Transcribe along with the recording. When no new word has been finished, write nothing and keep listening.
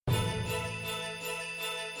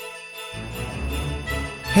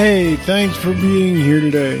Hey, thanks for being here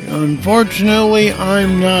today. Unfortunately,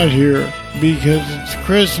 I'm not here because it's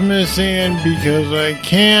Christmas and because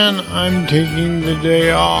I'm taking the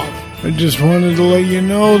day off. I just wanted to let you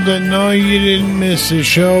know that no, you didn't miss a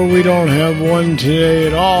show. We don't have one today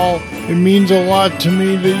at all. It means a lot to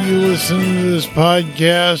me that you listen to this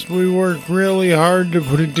podcast. We work really hard to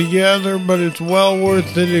put it together, but it's well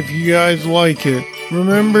worth it if you guys like it.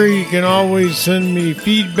 Remember, you can always send me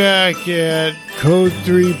feedback at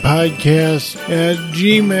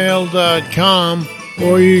code3podcast@gmail.com,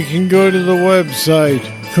 or you can go to the website,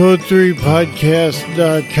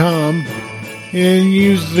 code3podcast.com, and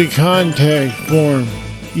use the contact form.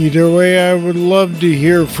 Either way, I would love to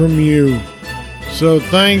hear from you. So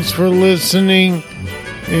thanks for listening,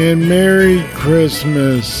 and Merry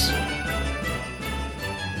Christmas.